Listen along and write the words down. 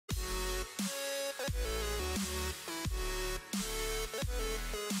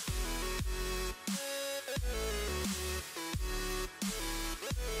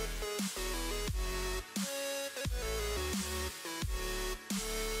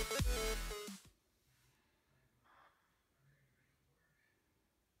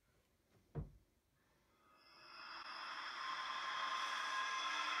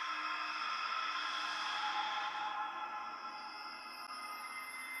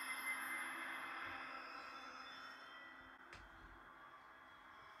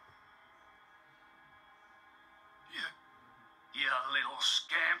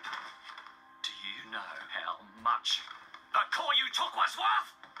much? The core you took was worth?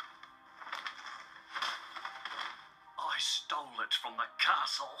 I stole it from the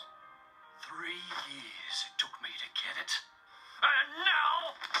castle. 3 years it took me to get it. And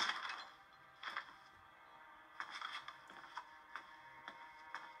now...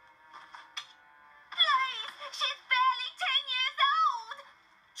 Please! She's barely 10 years old!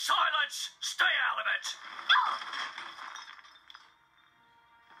 Silence! Stay out of it! Oh!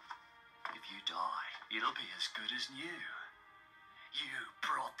 If you die, it'll be as good as new. You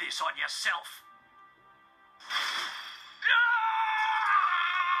brought this on yourself.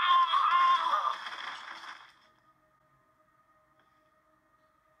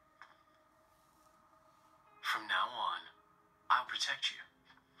 From now on, I'll protect you.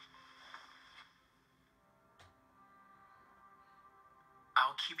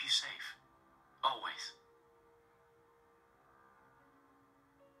 I'll keep you safe. Always.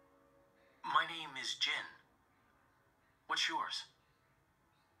 My name is Jin. What's yours?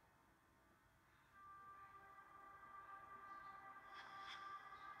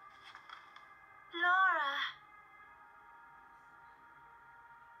 Lora.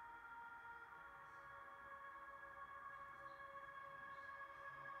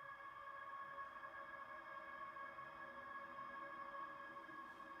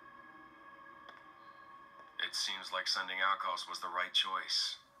 It seems like sending Aegis was the right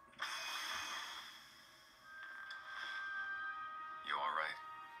choice. You alright?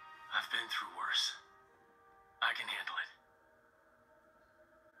 I've been through worse. I can handle it.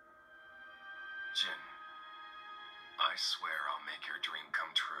 Jin, I swear I'll make your dream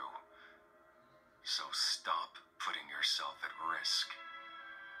come true. So stop putting yourself at risk.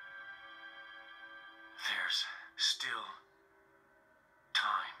 There's still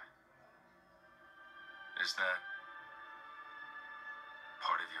time. Is that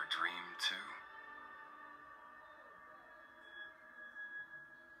part of your dream, too?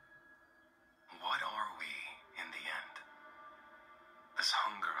 What are we, in the end? This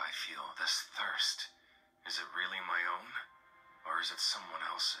hunger I feel, this thirst, is it really my own? Or is it someone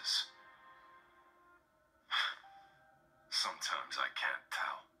else's? Sometimes I can't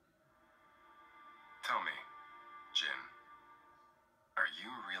tell. Tell me, Jin, are you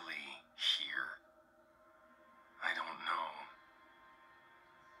really here? I don't know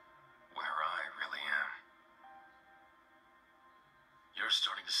where I really am. You're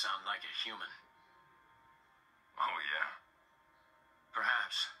starting to sound like a human. Oh, yeah?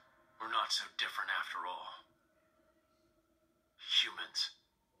 Perhaps we're not so different after all. Humans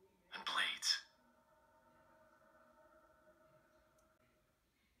and blades.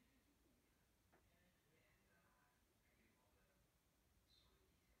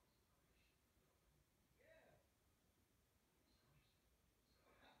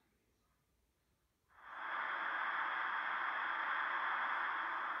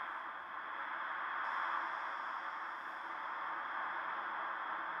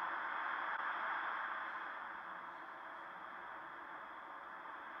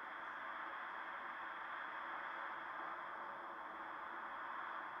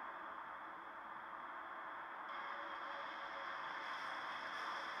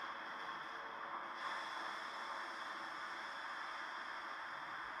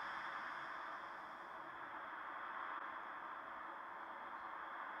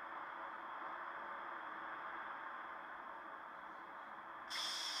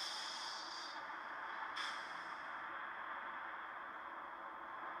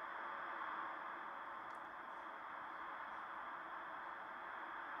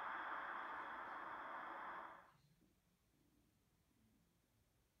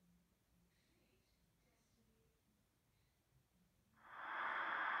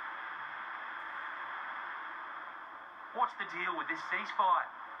 What's the deal with this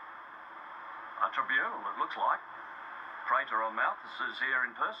ceasefire? A tribunal, it looks like. Praetor Amalthus is here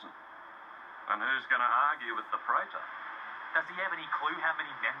in person. And who's going to argue with the Praetor? Does he have any clue how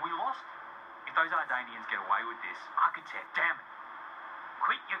many men we lost? If those Ardanians get away with this, architect, damn it.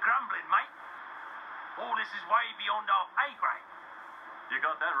 Quit your grumbling, mate. All this is way beyond our pay grade. You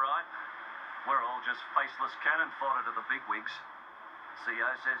got that right. We're all just faceless cannon fodder to the bigwigs. CO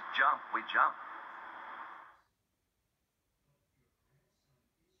says jump, we jump.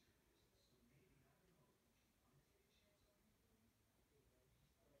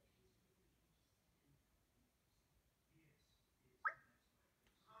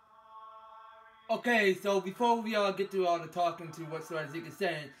 Okay, so before we get to the talking to what Seoris is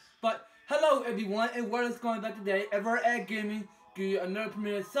saying, but hello everyone, and what is going on today? EVER-TASTIC Gaming give you another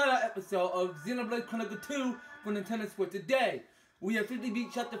premiere side episode of Xenoblade Chronicles 2 for Nintendo Switch today. We have 50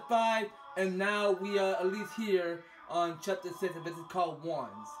 beat Chapter 5, and now we are at least here on chapter 6, and this is called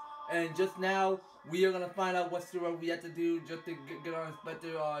Wands. And just now, we are gonna find out whatsoever we have to do just to get on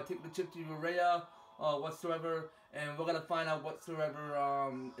Inspector, take the chip to Urea, whatsoever, and we're gonna find out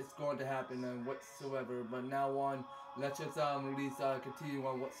whatsoever is going to happen and whatsoever. But now on, let's just at least continue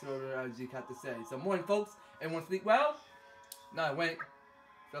on whatsoever Zeke had to say. So morning, folks. Everyone sleep well? No, I went.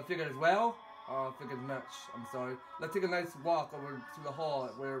 So I figured as well. Figured much. I'm sorry. Let's take a nice walk over to the hall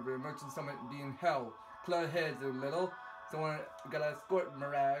where the merchant summit being held. Clear heads a little. Someone got to escort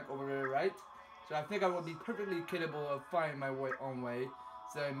Marag over there, right? So I think I will be perfectly capable of finding my own way.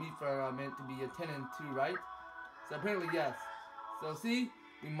 So Mythra meant to be attendant to, right? So apparently yes. So see,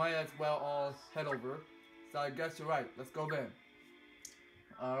 we might as well all head over. So I guess you're right. Let's go then.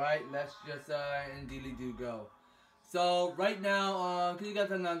 Alright, let's just indeedly do go. So right now, cause you guys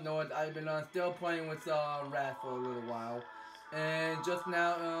have not known, I've been still playing with Wrath for a little while. And just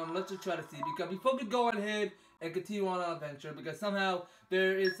now, let's just try to see, because before we go ahead and continue on our adventure, because somehow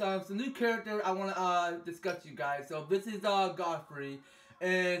there is some new character I want to discuss with you guys. So this is Godfrey,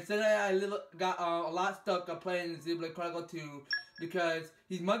 and today I got a lot stuck playing Xenoblade Chronicles 2 because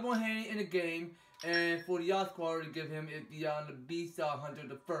he's much more handy in the game, and for the Oscar to give him the Beast Hunter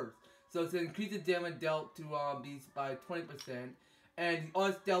the first. So to increase the damage dealt to Beast by 20%, and the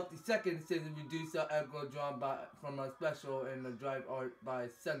Art Stealth the second says to reduce the aggro drawn from a special and the drive art by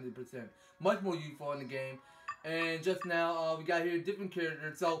 70%. Much more useful in the game. And just now we got here different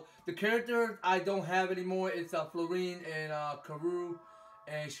characters. So the characters I don't have anymore. It's Florine and Karu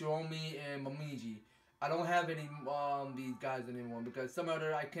and Shiromi and Momiji. I don't have any these guys anymore because some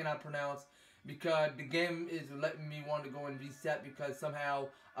other I cannot pronounce. Because the game is letting me want to go and reset because somehow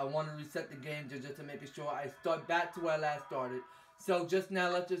I want to reset the game just to make sure I start back to where I last started. So just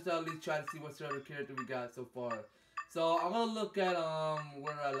now, let's just at least try to see what sort of character we got so far. So I'm gonna look at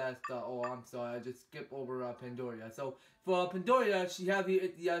where I last oh I'm sorry, I just skipped over Pandoria. So for Pandoria, she have here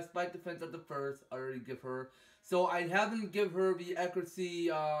the spike defense of the first. I already give her. So I haven't give her the accuracy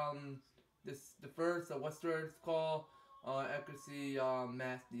the first what's the called accuracy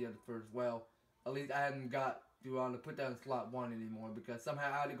mastery of the first. Well, at least I haven't got to put that in slot 1 anymore because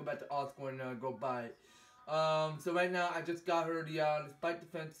somehow I had to go back to Oscar and go buy it. So right now I just got her the spike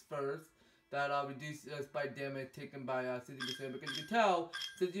defense first that reduce spike damage taken by 60% because you can tell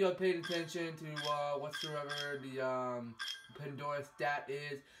since you have paid attention to whatsoever the Pandora stat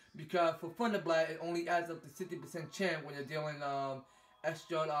is because for Thunderblast it only adds up to 60% chance when you're dealing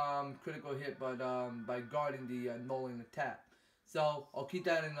extra critical hit but by guarding the nulling attack. So I'll keep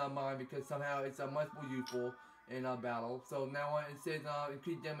that in mind because somehow it's much more useful in battle. So now on it says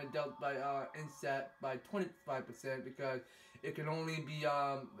increase damage dealt by insect by 25% because it can only be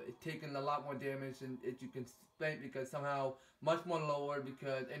taking a lot more damage than you can spend because somehow much more lower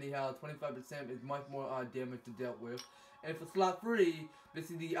because anyhow 25% is much more damage to deal with. And for slot 3,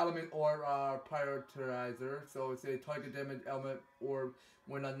 this is the element or prioritizer. So it's a target damage element or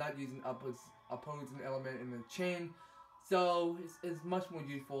when I'm not using opposing element in the chain. So it's much more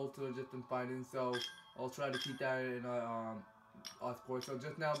useful to just in fighting. So I'll try to keep that in our score. So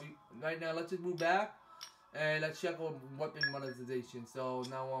just now, right now, let's just move back and let's check on weapon monetization. So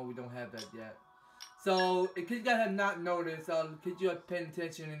now on, we don't have that yet. So in case you guys have not noticed, in case you have paid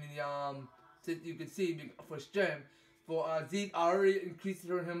attention in the since you can see for strength for Zeke, I already increased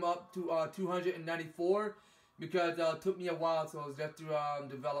him up to 294. Because it took me a while, so just to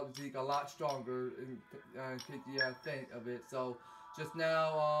develop Zeke a lot stronger in case you think of it. So just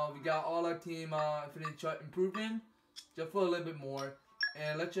now we got all our team Infinity Chart improving just for a little bit more.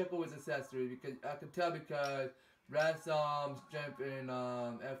 And let's check over his accessory because I can tell because Rat's strength and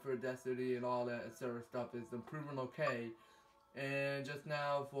effort, dexterity, and all that etc. stuff is improving okay. And just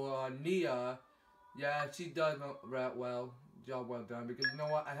now for Nia, yeah, she does Rat well. Job well done because you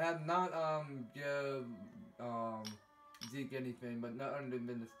know what, I have not give Zeke anything, but not other than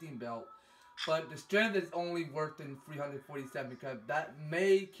the steam belt. But the strength is only worth in 347 because that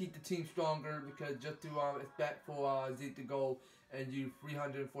may keep the team stronger because just to expect for Zeke to go and use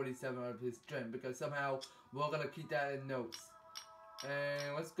 347 of his strength because somehow we're gonna keep that in notes.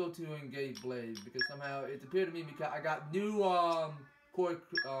 And let's go to engage blade because somehow it appeared to me because I got new core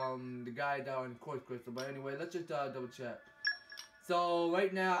the guy down in core crystal. But anyway, let's just double check. So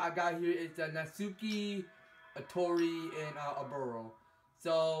right now I got here it's Natsuki, Atori, and Aburo.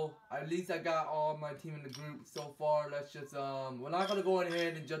 So at least I got all my team in the group so far. Let's just we're not gonna go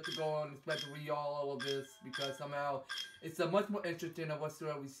ahead and just to go on and expect to read all of this because somehow it's much more interesting than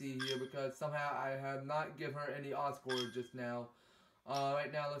whatsoever we see here because somehow I have not given her any odds score just now.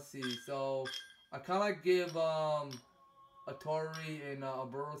 Right now let's see. So I kinda give Atari and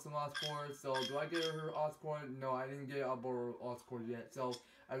Alboro some Oscores. So do I get her Oscore? No, I didn't get Alboro Oscores yet. So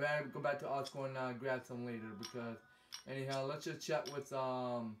I'd rather go back to Oscore and grab some later because anyhow, let's just chat with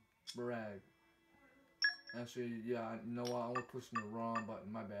Barag. Actually, yeah, you know what? I was pushing the wrong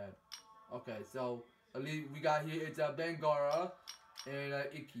button. My bad. Okay, so at least we got here. It's Bangara and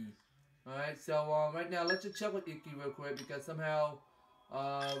Icky. All right, so right now let's just check with Icky real quick because somehow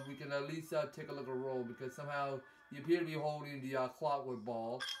we can at least take a look at roll because somehow you appear to be holding the clockwork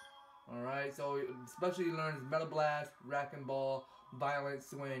ball. Alright, so especially he learns Metal Blast, Rack and Ball, Violent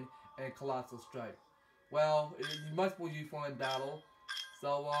Swing, and Colossal Strike. Well, he must be useful in battle.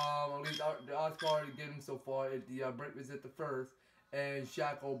 So at least the odds card to get him so far is the Break Resist the first and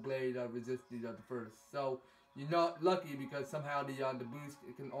Shackle Blade resist the first. So you're not lucky because somehow the boost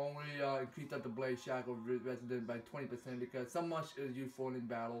it can only increase up the Blade Shackle resistance by 20% because so much is useful in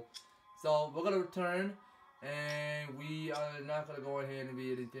battle. So we're gonna return. And we are not going to go ahead and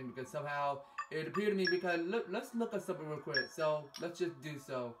read anything because somehow it appeared to me because let's look at something real quick. So let's just do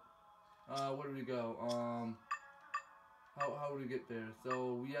so. Where do we go? How do we get there?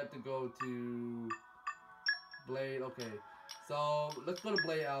 So we have to go to Blade. Okay. So let's go to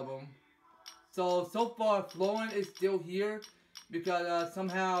Blade album. So far Florent is still here because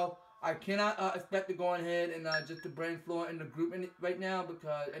somehow I cannot expect to go ahead and just to bring Florent in the group right now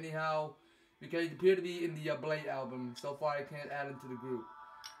because anyhow. Because he appeared to be in the Blade album. So far, I can't add him to the group.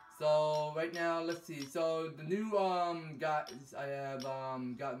 So right now, let's see. So the new guys I have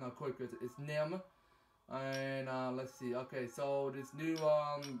gotten a quick is Nim, and let's see. Okay, so this new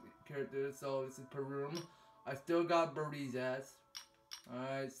character. So this is Perum. I still got Birdie's ass. All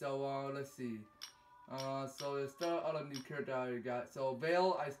right. So let's see. So there's still other new character I got. So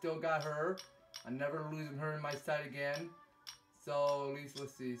Vale, I still got her. I'm never losing her in my sight again. So at least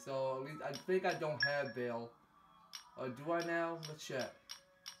let's see. So at least I think I don't have Vale. Do I now? Let's check.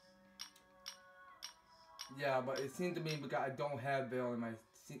 Yeah, but it seems to me because I don't have Vale in my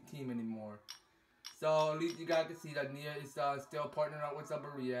team anymore. So at least you guys can see that Nia is still partnering up with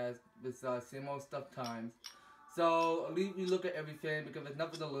Sabarias. This same old stuff times. So at least we look at everything because there's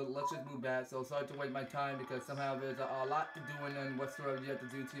nothing to look. Let's just move back. So sorry to waste my time because somehow there's a lot to do and whatsoever you have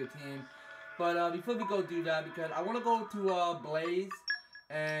to do to your team. But before we go do that, because I want to go to Blaze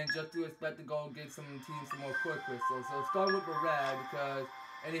and just to expect to go get some teams some more core crystals. So start with the red because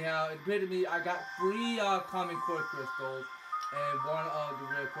anyhow it appeared to me I got 3 common core crystals and 1 of the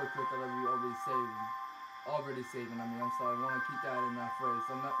rare core crystal that we already saving. I mean, I'm sorry, I want to keep that in that phrase.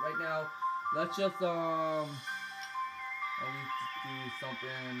 So right now, let's just I need to do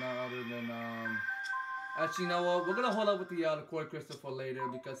something other than actually, you know what? We're gonna hold up with the core crystal for later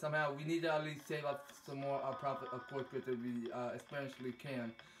because somehow we need to at least save up some more profit of core crystal we especially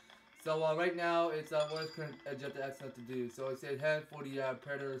can. So right now it's what is current just excellent to do. So it says head for the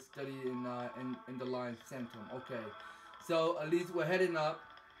Praetor Study in the line Centrum. Okay, so at least we're heading up.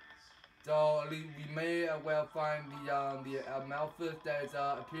 So at least we may well find the Amalthus that is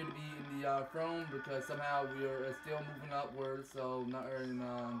appear to be in the throne because somehow we are still moving upwards. So not earning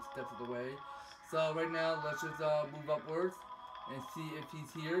steps of the way. So right now, let's just move upwards and see if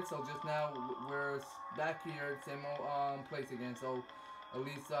he's here. So just now, we're back here, same old place again. So at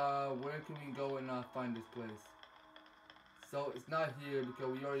least, where can we go and find this place? So it's not here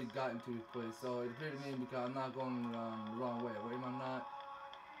because we already got into this place. So it appeared to me because I'm not going the wrong way. Right? Am I not?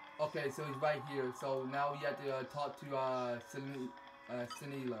 Okay, so he's right here. So now we have to talk to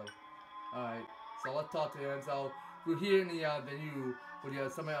Sinilo. Alright, so let's talk to him. So we're here in the venue for the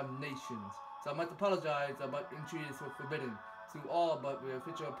Summit of Nations. So I must apologize, but entry is forbidden to all but the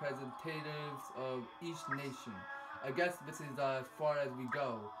official representatives of each nation. I guess this is as far as we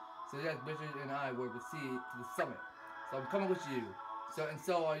go. So yes, Bishop and I will proceed to the summit. So I'm coming with you. And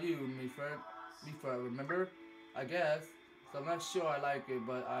so are you, Mythra, remember? I guess. So I'm not sure I like it,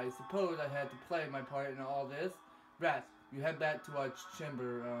 but I suppose I had to play my part in all this. Rats, you head back to our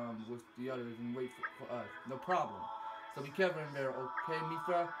chamber with the others and wait for us. No problem. So be careful in there, okay,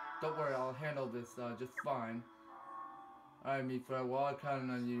 Mythra? Don't worry, I'll handle this just fine. Alright, Mythra, we're all counting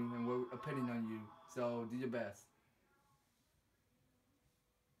on you and we're depending on you. So do your best.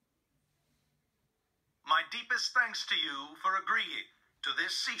 My deepest thanks to you for agreeing to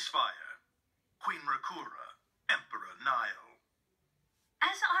this ceasefire. Queen Rakura, Emperor Nile.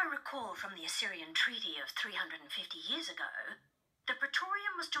 As I recall from the Assyrian treaty of 350 years ago, the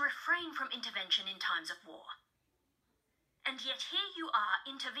Praetorium was to refrain from intervention in times of war. And yet here you are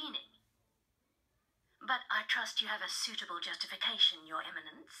intervening. But I trust you have a suitable justification, Your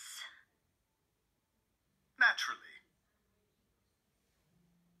Eminence. Naturally.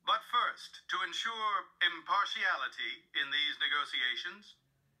 But First, to ensure impartiality in these negotiations,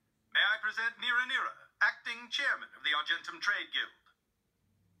 may I present Nira, acting chairman of the Argentum Trade Guild.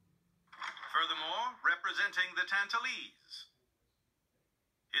 Furthermore, representing the Tantalese,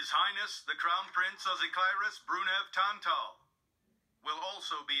 His Highness the Crown Prince Ozikairis Brunev Tantal will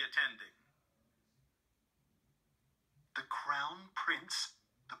also be attending. The Crown Prince?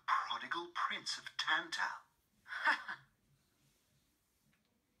 The prodigal Prince of Tantal?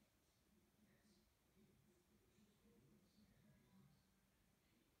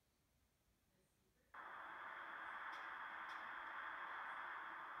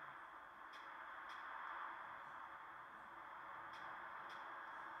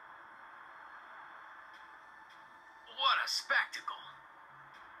 What a spectacle.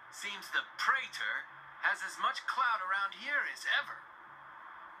 Seems the Praetor has as much clout around here as ever.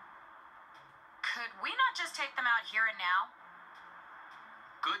 Could we not just take them out here and now?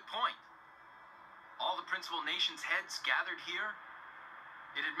 Good point. All the principal nations' heads gathered here.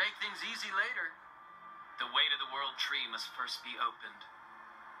 It'd make things easy later. The way to the world tree must first be opened.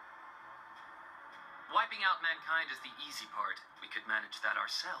 Wiping out mankind is the easy part. We could manage that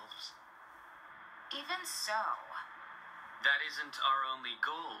ourselves. Even so. That isn't our only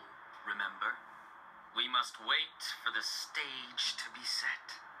goal, remember? We must wait for the stage to be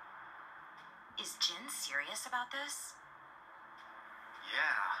set. Is Jin serious about this?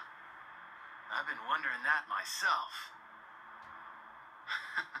 Yeah. I've been wondering that myself.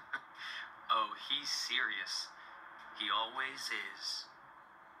 Oh, he's serious. He always is.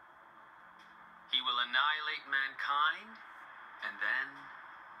 He will annihilate mankind, and then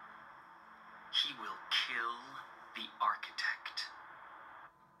he will kill the architect.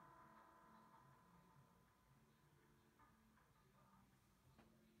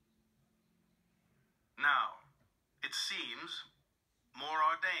 Now, it seems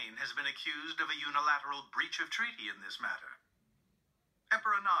Morardain has been accused of a unilateral breach of treaty in this matter.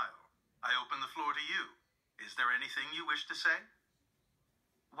 Emperor Nile, I open the floor to you. Is there anything you wish to say?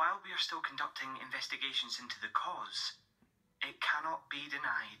 While we are still conducting investigations into the cause, it cannot be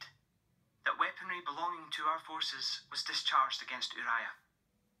denied that weaponry belonging to our forces was discharged against Uriah.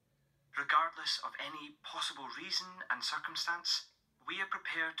 Regardless of any possible reason and circumstance, we are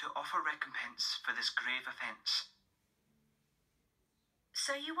prepared to offer recompense for this grave offence.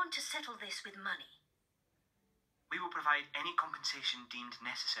 So you want to settle this with money? We will provide any compensation deemed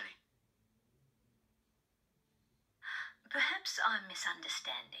necessary. Perhaps I'm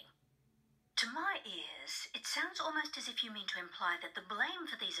misunderstanding. To my ears, it sounds almost as if you mean to imply that the blame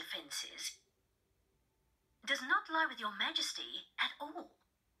for these offences does not lie with your majesty at all.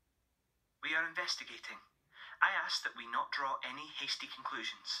 We are investigating. I ask that we not draw any hasty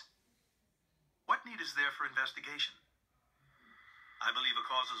conclusions. What need is there for investigation? I believe a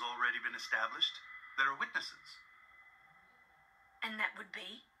cause has already been established. There are witnesses. And that would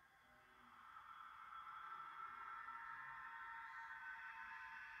be?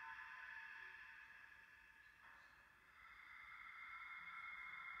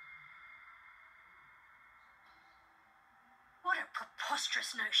 What a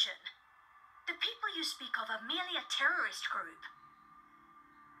preposterous notion. The people you speak of are merely a terrorist group.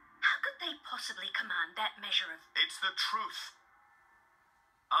 How could they possibly command that measure of... It's the truth.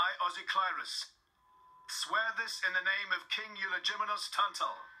 I, Ozikairis, swear this in the name of King Eulogimenos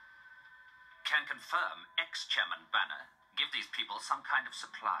Tantal. Can confirm ex-chairman Banner give these people some kind of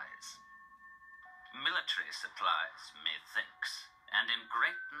supplies. Military supplies, methinks, and in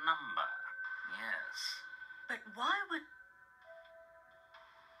great number, yes. But why would...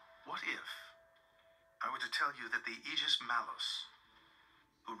 What if I were to tell you that the Aegis Malus,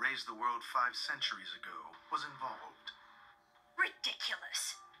 who raised the world 5 centuries ago, was involved?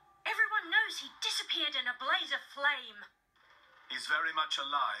 Ridiculous. Everyone knows he disappeared in a blaze of flame. He's very much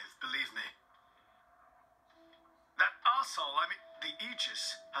alive, believe me. That arsehole, the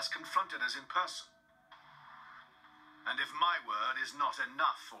Aegis, has confronted us in person. And if my word is not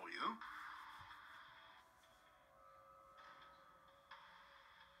enough for you...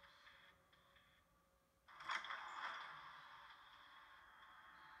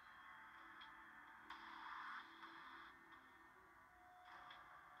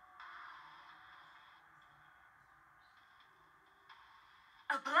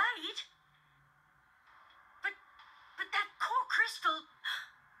 A blade? But that core crystal...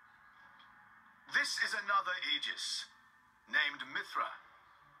 This is another Aegis, named Mythra.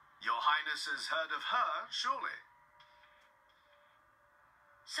 Your Highness has heard of her, surely?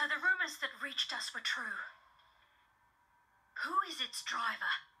 So the rumors that reached us were true. Who is its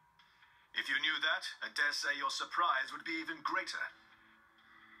driver? If you knew that, I dare say your surprise would be even greater.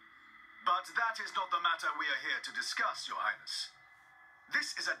 But that is not the matter we are here to discuss, Your Highness.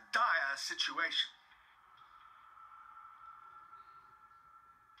 This is a dire situation.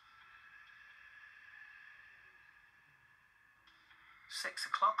 6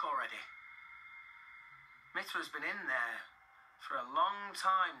 o'clock already. Mythra's been in there for a long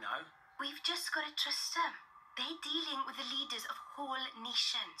time now. We've just got to trust them. They're dealing with the leaders of whole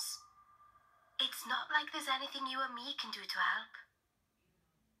nations. It's not like there's anything you or me can do to help.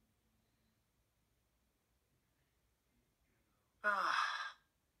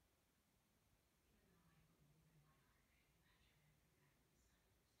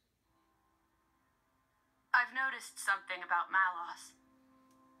 I've noticed something about Malos.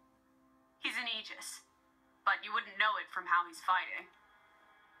 He's an Aegis, but you wouldn't know it from how he's fighting.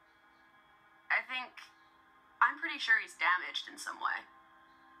 I'm pretty sure he's damaged in some way.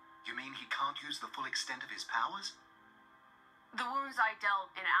 You mean he can't use the full extent of his powers? The wounds I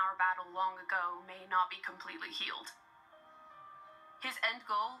dealt in our battle long ago may not be completely healed. His end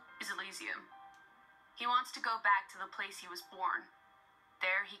goal is Elysium. He wants to go back to the place he was born.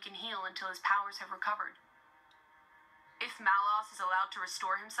 There he can heal until his powers have recovered. If Malos is allowed to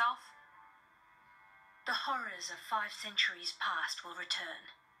restore himself, the horrors of 5 centuries past will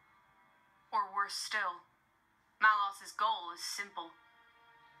return. Or worse still, Malos' goal is simple.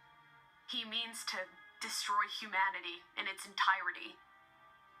 He means to destroy humanity in its entirety.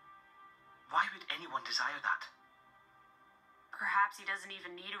 Why would anyone desire that? Perhaps he doesn't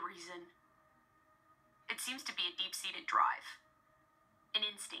even need a reason. It seems to be a deep-seated drive. An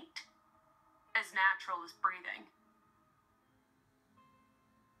instinct. As natural as breathing.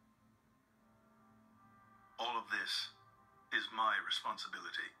 All of this is my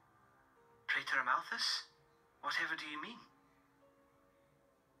responsibility. Praetor Amalthus? Whatever do you mean?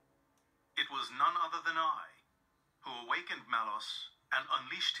 It was none other than I who awakened Malos and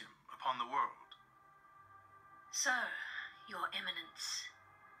unleashed him upon the world. So, Your Eminence,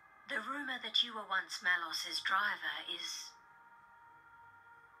 the rumor that you were once Malos' driver is...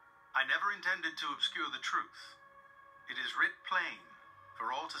 I never intended to obscure the truth. It is writ plain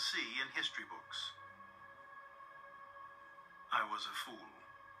for all to see in history books. I was a fool.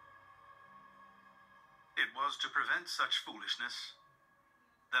 It was to prevent such foolishness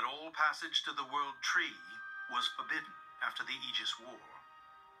that all passage to the World Tree was forbidden after the Aegis War.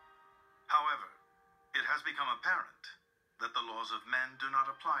 However, it has become apparent that the laws of men do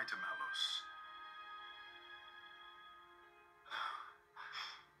not apply to Malos.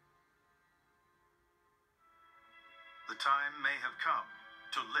 The time may have come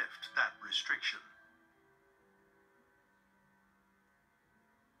to lift that restriction.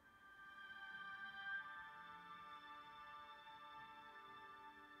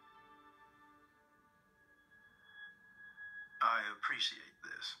 I appreciate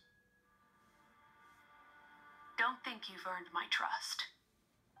this. Don't think you've earned my trust.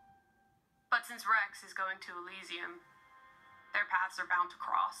 But since Rex is going to Elysium, their paths are bound to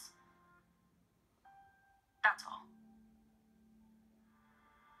cross. That's all.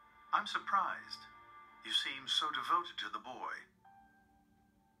 I'm surprised. You seem so devoted to the boy.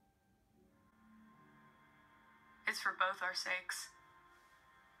 It's for both our sakes.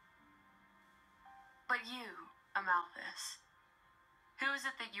 But you, Amalthus, who is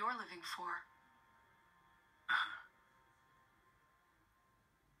it that you're living for?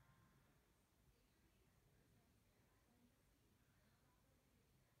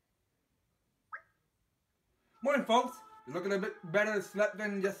 Morning, folks. You're looking a bit better slept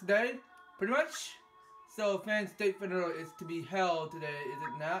than yesterday, pretty much. So, Fan State Funeral is to be held today, is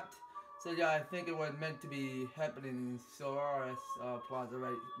it not? So, yeah, I think it was meant to be happening in Seoris Plaza,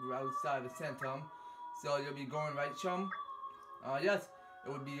 right outside of Centum. So, you'll be going right, chum? Yes,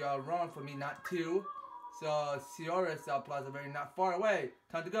 it would be wrong for me not to. So, Seoris Plaza, very not far away.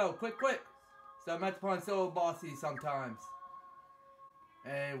 Time to go, quick, quick. So, I'm upon so bossy sometimes.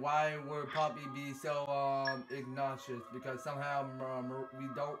 And why would Poppy be so obnoxious? Because somehow we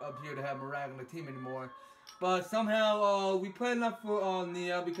don't appear to have Morag on the team anymore. But somehow we play enough for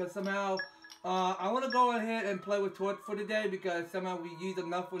Nia, because somehow I want to go ahead and play with Torch for today, because somehow we used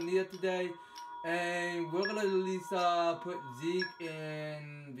enough for Nia today. And we're going to at least put Zeke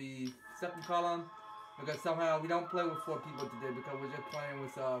in the second column, because somehow we don't play with 4 people today, because we're just playing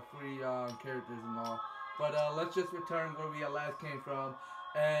with 3 characters and all. But let's just return where we last came from.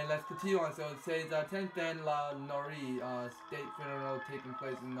 And let's continue on. So it says 10th Fan Le Norne State Funeral taking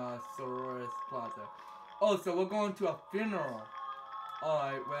place in Seoris Plaza. Oh, so we're going to a funeral.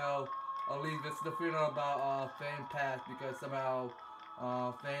 Alright, well, at least this is the funeral about Fan Pass, because somehow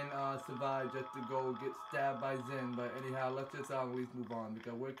Fan survived just to go get stabbed by Zen, but anyhow, let's just at least move on,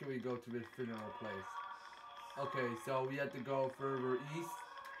 because where can we go to this funeral place? Okay, so we have to go further east.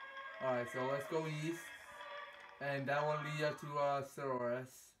 Alright, so let's go east, and that will lead us to Seoris.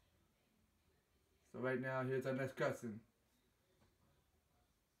 So right now, here's our next cutscene.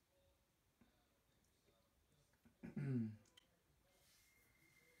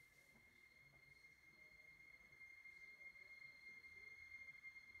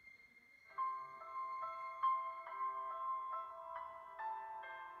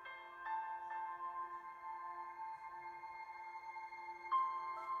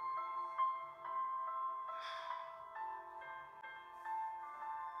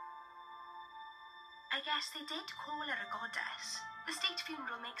 I guess they did call her a goddess. The state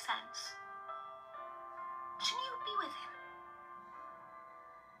funeral makes sense. Shouldn't you be with him?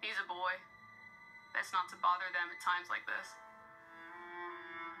 He's a boy. Best not to bother them at times like this.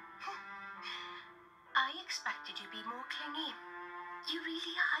 I expected you to be more clingy. You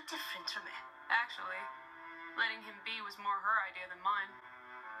really are different from her. Actually, letting him be was more her idea than mine.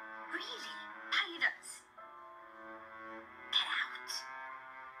 Really? Pirates? Get out.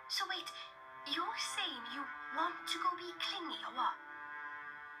 So wait, you're saying you want to go be clingy or what?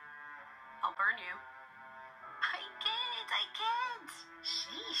 I'll burn you. I can't.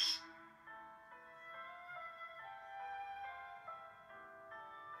 Sheesh.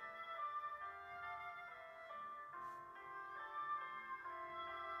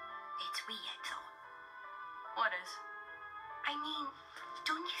 It's weird though. What is? I mean,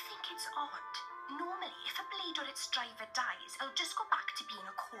 don't you think it's odd? Normally, if a blade or its driver dies, it'll just go back to being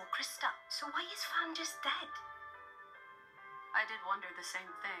a core crystal. So why is Fan just dead? I did wonder the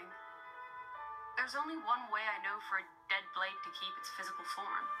same thing. There's only one way I know for a dead blade to keep its physical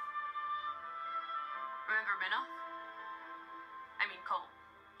form. Remember Minnow? I mean Cole.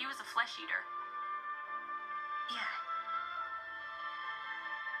 He was a flesh eater. Yeah.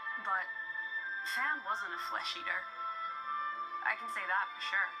 But Fan wasn't a flesh eater. I can say that for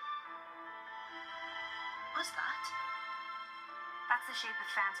sure. What's that? That's the shape of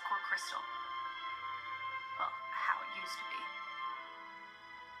Fan's core crystal. Well, how it used to be.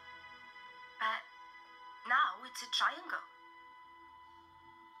 But now it's a triangle.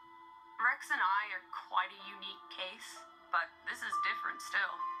 Rex and I are quite a unique case, but this is different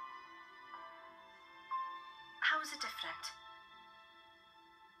still. How is it different?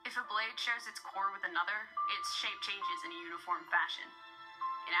 If a blade shares its core with another, its shape changes in a uniform fashion.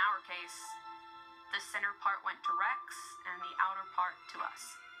 In our case, the center part went to Rex, and the outer part to us.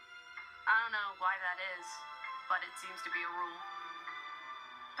 I don't know why that is, but it seems to be a rule.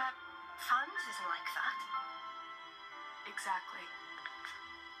 But Fan's isn't like that. Exactly.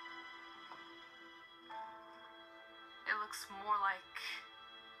 It looks more like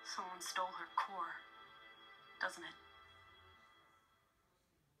someone stole her core, doesn't it?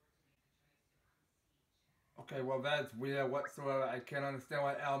 Okay, well that's weird whatsoever. I can't understand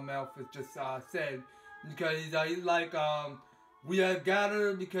what Amalthus just said, because he's like we are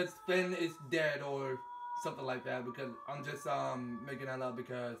gathered because Fan is dead or something like that. Because I'm just making that up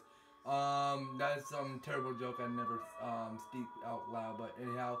because that's some terrible joke I never speak out loud. But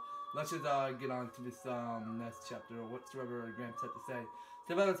anyhow, let's just get on to this next chapter or whatsoever Gramps had to say.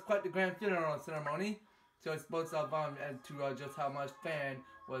 So that was quite the grand funeral ceremony. So it's supposed to to just how much Fan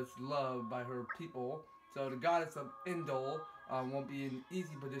was loved by her people. So the goddess of Indol won't be in an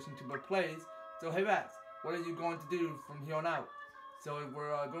easy position to replace. So hey rats, what are you going to do from here on out? So if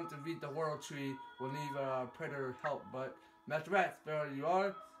we're going to read the world tree, we'll need Praetor help. But Master Rats, there you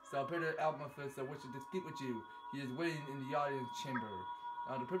are. So Praetor Amalthus wishes to speak with you. He is waiting in the audience chamber.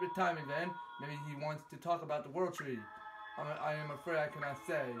 The perfect timing then. Maybe he wants to talk about the world tree. I am afraid I cannot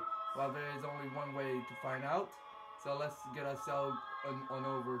say. Well, there is only one way to find out. So let's get ourselves on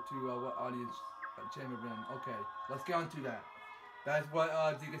over to what audience chamber then. Okay, let's get on to that. That's what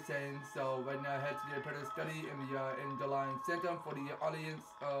Zeke is saying. So right now, head to the Praetor Study in the line center for the audience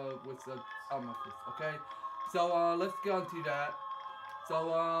with Amalthus. Okay, so let's get on to that.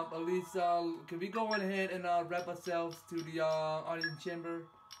 So at least can we go on ahead and wrap ourselves to the audience chamber?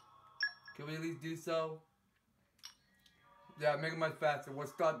 Can we at least do so? Yeah, make it much faster. We'll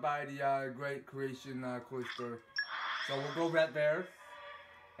start by the Great Creation Cloister. So we'll go right there.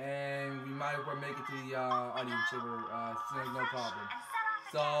 And we might as well make it to the audience chamber, no problem.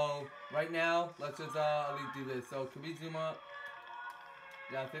 So, right now, let's just at least do this. So, can we zoom up?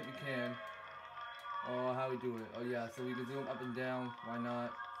 Yeah, I think we can. Oh, how we do it? Oh, yeah, so we can zoom up and down. Why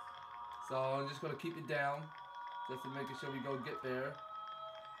not? So, I'm just going to keep it down, just to make sure we go get there.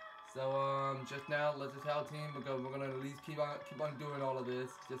 So just now, let's just have a team because we're gonna at least keep on doing all of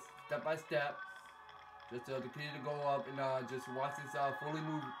this, just step by step, just to continue to go up and just watch this fully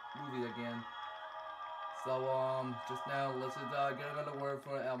movie again. So just now, let's just get another word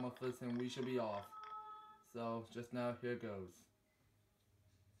for Amalthus and we should be off. So just now, here goes.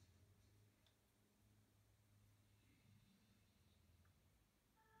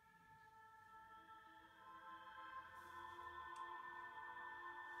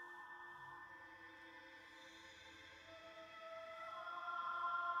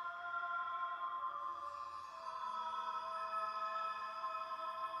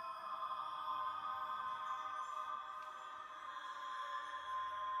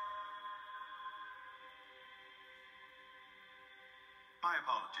 My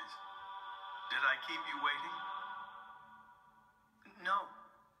apologies. Did I keep you waiting? No,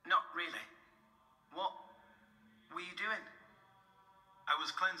 not really. What were you doing? I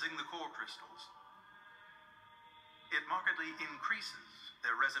was cleansing the core crystals. It markedly increases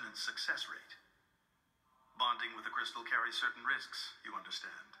their resonance success rate. Bonding with the crystal carries certain risks, you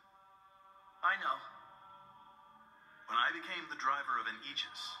understand. I know. When I became the driver of an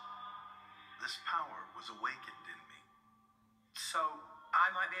Aegis, this power was awakened in me. So, I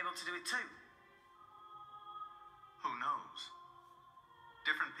might be able to do it too? Who knows?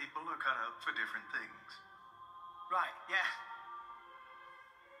 Different people are cut out for different things. Right, yeah.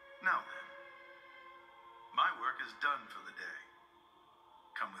 Now then, my work is done for the day.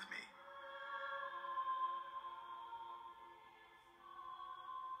 Come with me.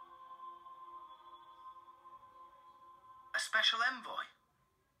 A special envoy?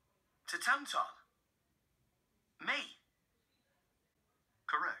 To Tantor? Me?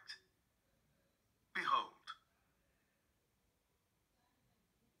 Correct. Behold.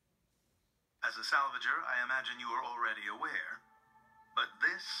 As a salvager, I imagine you are already aware, but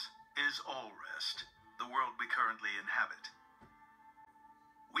this is Allrest, the world we currently inhabit.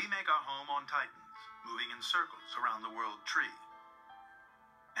 We make our home on Titans, moving in circles around the world tree.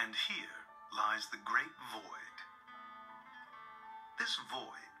 And here lies the Great Void. This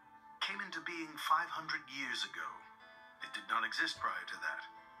void came into being 500 years ago. It did not exist prior to that.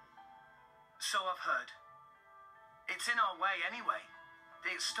 So I've heard. It's in our way anyway.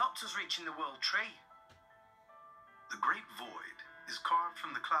 It stopped us reaching the world tree. The Great Void is carved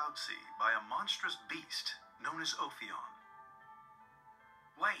from the Cloud Sea by a monstrous beast known as Ophion.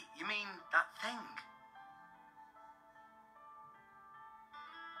 Wait, you mean that thing?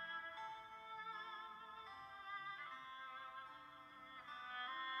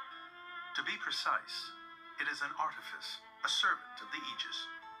 To be precise, it is an artifice, a servant of the Aegis.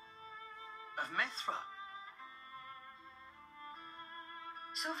 Of Mythra?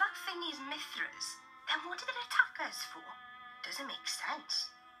 So if that thing is Mythra's, then what did it attack us for? Doesn't make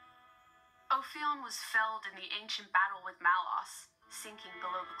sense. Ophion was felled in the ancient battle with Malos, sinking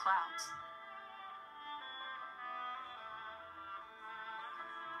below the clouds.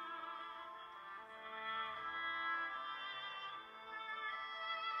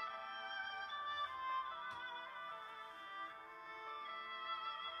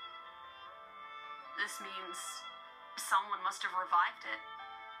 This means someone must have revived it.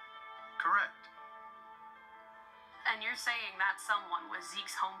 Correct. And you're saying that someone was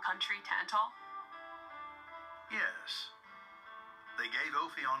Zeke's home country, Tantal? Yes. They gave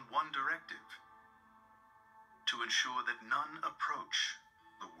Ophion one directive: to ensure that none approach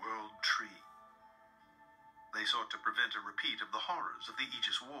the World Tree. They sought to prevent a repeat of the horrors of the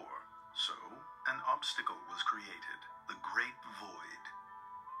Aegis War, so an obstacle was created, the Great Void.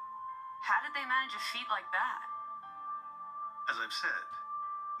 How did they manage a feat like that? As I've said,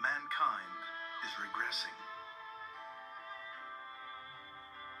 mankind is regressing.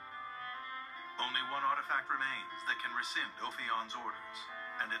 Only one artifact remains that can rescind Ophion's orders,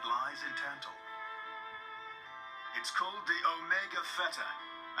 and it lies in Tantal. It's called the Omega Fetter,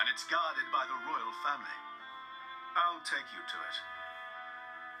 and it's guarded by the royal family. I'll take you to it.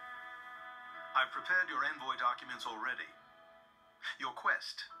 I've prepared your envoy documents already. Your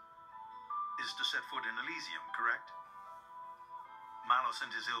quest is to set foot in Elysium, correct? Malos and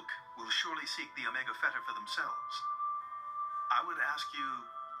his ilk will surely seek the Omega Fetter for themselves. I would ask you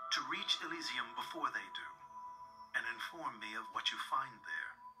to reach Elysium before they do, and inform me of what you find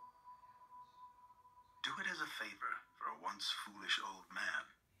there. Do it as a favor for a once foolish old man,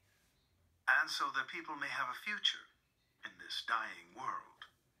 and so that people may have a future in this dying world.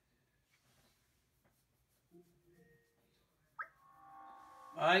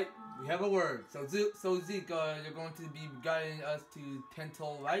 Alright, we have a word. So Zeke, you're going to be guiding us to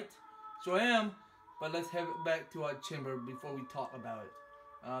Tantal, right? Sure am, but let's head back to our chamber before we talk about it.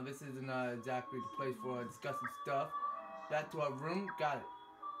 This isn't exactly the place for discussing stuff. Back to our room. Got it.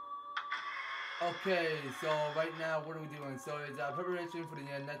 Okay, so right now, what are we doing? So it's preparation for the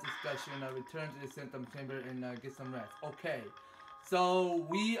next discussion. Return to the Symptom Chamber and get some rest. Okay, so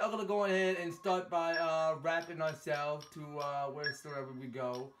we are gonna go ahead and start by wrapping ourselves to wheresoever we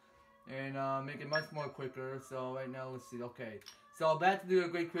go, and make it much more quicker. So right now, let's see. Okay, so back to the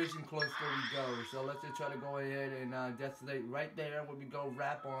Great Creation Close where we go. So let's just try to go ahead and desolate right there where we go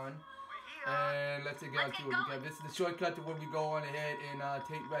wrap on. And let's get onto it, because this is the shortcut to where we go on ahead and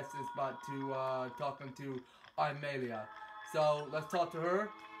take rest in spot to talking to Amelia. So let's talk to her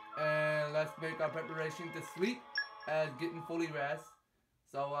and let's make our preparation to sleep as getting fully rest.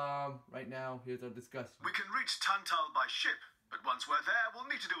 So right now, here's our discussion. We can reach Tantal by ship, but once we're there, we'll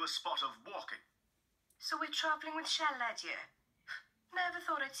need to do a spot of walking. So we're traveling with Shalladier. Never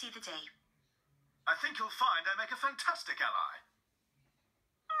thought I'd see the day. I think you'll find I make a fantastic ally.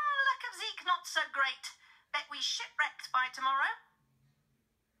 Luck of Zeke not so great. Bet we shipwrecked by tomorrow.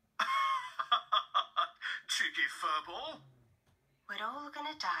 Cheeky furball. We're all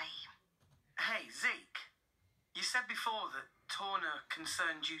gonna die. Hey, Zeke. You said before that Torna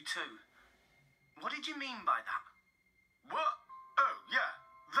concerned you too. What did you mean by that? What? Oh, yeah,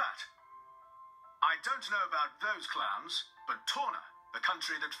 that. I don't know about those clans, but Torna, the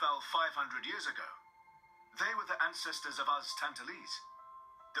country that fell 500 years ago, they were the ancestors of us Tantalese.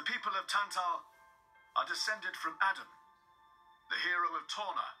 The people of Tantal are descended from Adam, the hero of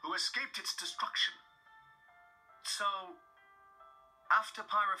Torna, who escaped its destruction. So, after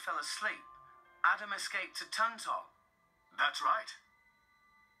Pyra fell asleep, Adam escaped to Tantal? That's right.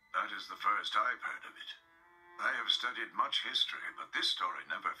 That is the first I've heard of it. I have studied much history, but this story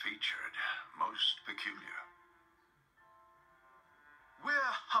never featured. Most peculiar.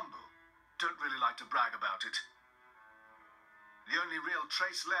 We're humble. Don't really like to brag about it. The only real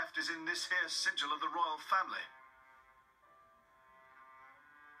trace left is in this here sigil of the royal family.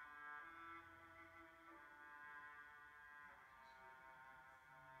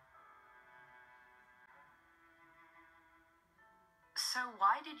 So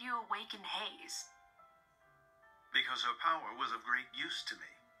why did you awaken Hayes? Because her power was of great use to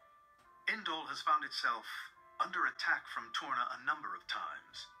me. Indol has found itself under attack from Torna a number of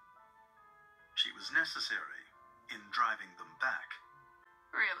times. She was necessary in driving them back.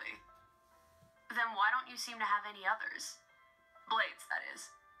 Really? Then why don't you seem to have any others? Blades, that is.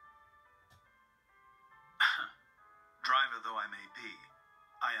 Driver though I may be,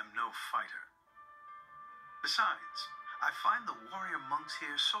 I am no fighter. Besides, I find the warrior monks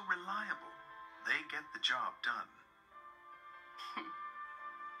here so reliable. They get the job done.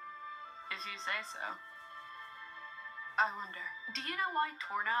 If you say so. I wonder, do you know why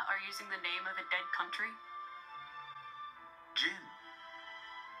Torna are using the name of a dead country? Jin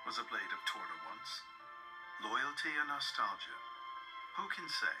was a blade of Torna once. Loyalty and nostalgia. Who can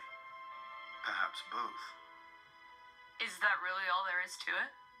say? Perhaps both. Is that really all there is to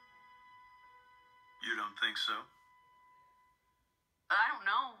it? You don't think so? I don't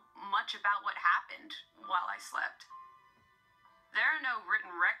know much about what happened while I slept. There are no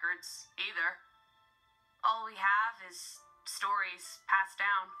written records, either. All we have is stories passed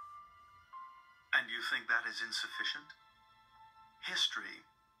down. And you think that is insufficient? History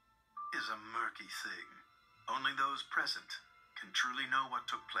is a murky thing. Only those present can truly know what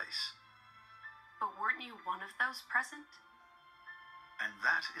took place. But weren't you one of those present? And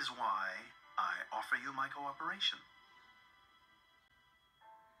that is why I offer you my cooperation.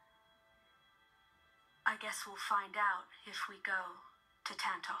 I guess we'll find out if we go to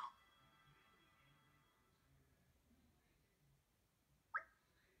Tantal.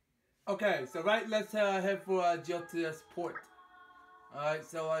 Okay, so let's head for Jiltia's port. Alright,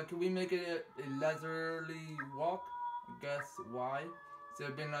 so can we make it a leisurely walk? I guess why? So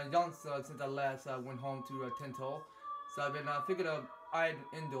it's been young since I last went home to Tantal. So I've been thinking of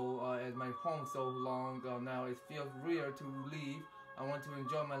Indol as my home so long now. It feels weird to leave. I want to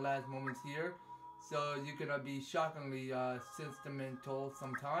enjoy my last moments here. So you can be shockingly sentimental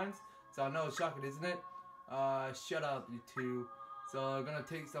sometimes. So I know it's shocking, isn't it? Shut up, you two. So I'm gonna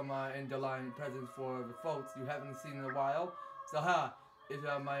take some Indolline presents for the folks you haven't seen in a while. So if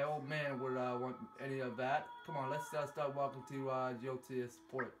my old man would want any of that, come on, let's start walking to Jiltia's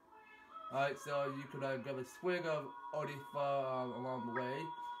port. Alright, so you could grab a swig of Odifa along the way.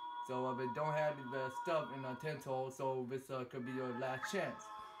 So but don't have the stuff in Tantal, so this could be your last chance.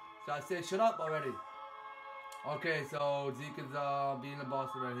 So I said, shut up already. Okay, so Zeke is being the boss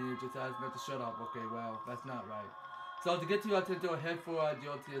around here, just asking us to shut up. Okay, well, that's not right. So to get to Tantal, head for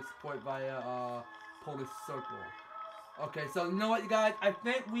Jiltia's port via Polish Circle. Okay, so you know what, you guys? I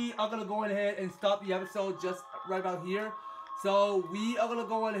think we are gonna go ahead and stop the episode just right about here. So we are gonna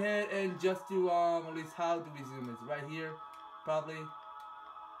go ahead and just do at least how do we zoom this? Right here, probably.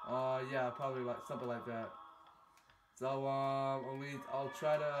 Yeah, probably like something like that. So at least I'll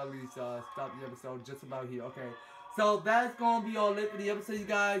try to at least stop the episode just about here. Okay, so that's gonna be all it for the episode, you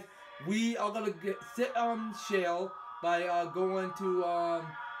guys. We are gonna sit on Shell by going to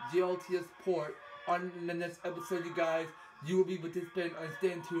GLTS port. On the next episode, you guys, you will be participating and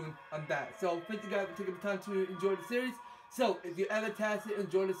staying tuned on that. So thank you guys for taking the time to enjoy the series. So if you EVER-TASTIC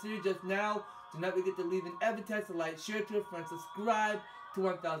enjoyed the series just now, do not forget to leave an EVER-TASTIC like, share to a friend, subscribe to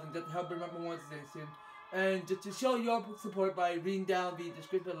 1000 just to help bring up more monetization. And just to show your support by reading down the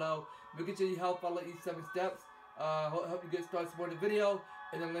description below, making sure you help follow each 7 steps. Help you get started supporting the video.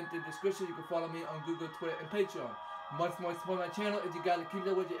 In the link in the description, you can follow me on Google, Twitter, and Patreon. Much more support my channel if you gotta keep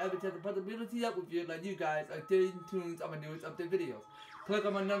up with your EVER-TASTIC possibility up with you like you guys are staying tuned on my newest update videos. Click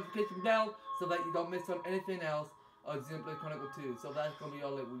on my notification bell so that you don't miss on anything else of Xenoblade Chronicles 2. So that's gonna be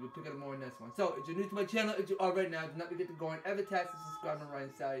all it. We'll be picking up more in this one. So if you're new to my channel, if you are right now, do not forget to go on EVER-TASTIC, subscribe on the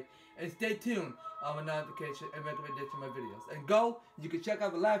right side, and stay tuned on my notification and recommendation of my videos. And go, you can check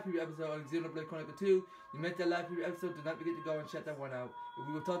out the live preview episode on Xenoblade Chronicles 2. You missed that live preview episode, do not forget to go and check that one out. And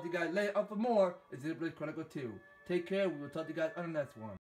we will talk to you guys later on for more Xenoblade Chronicles 2. Take care, we will talk to you guys on the next one.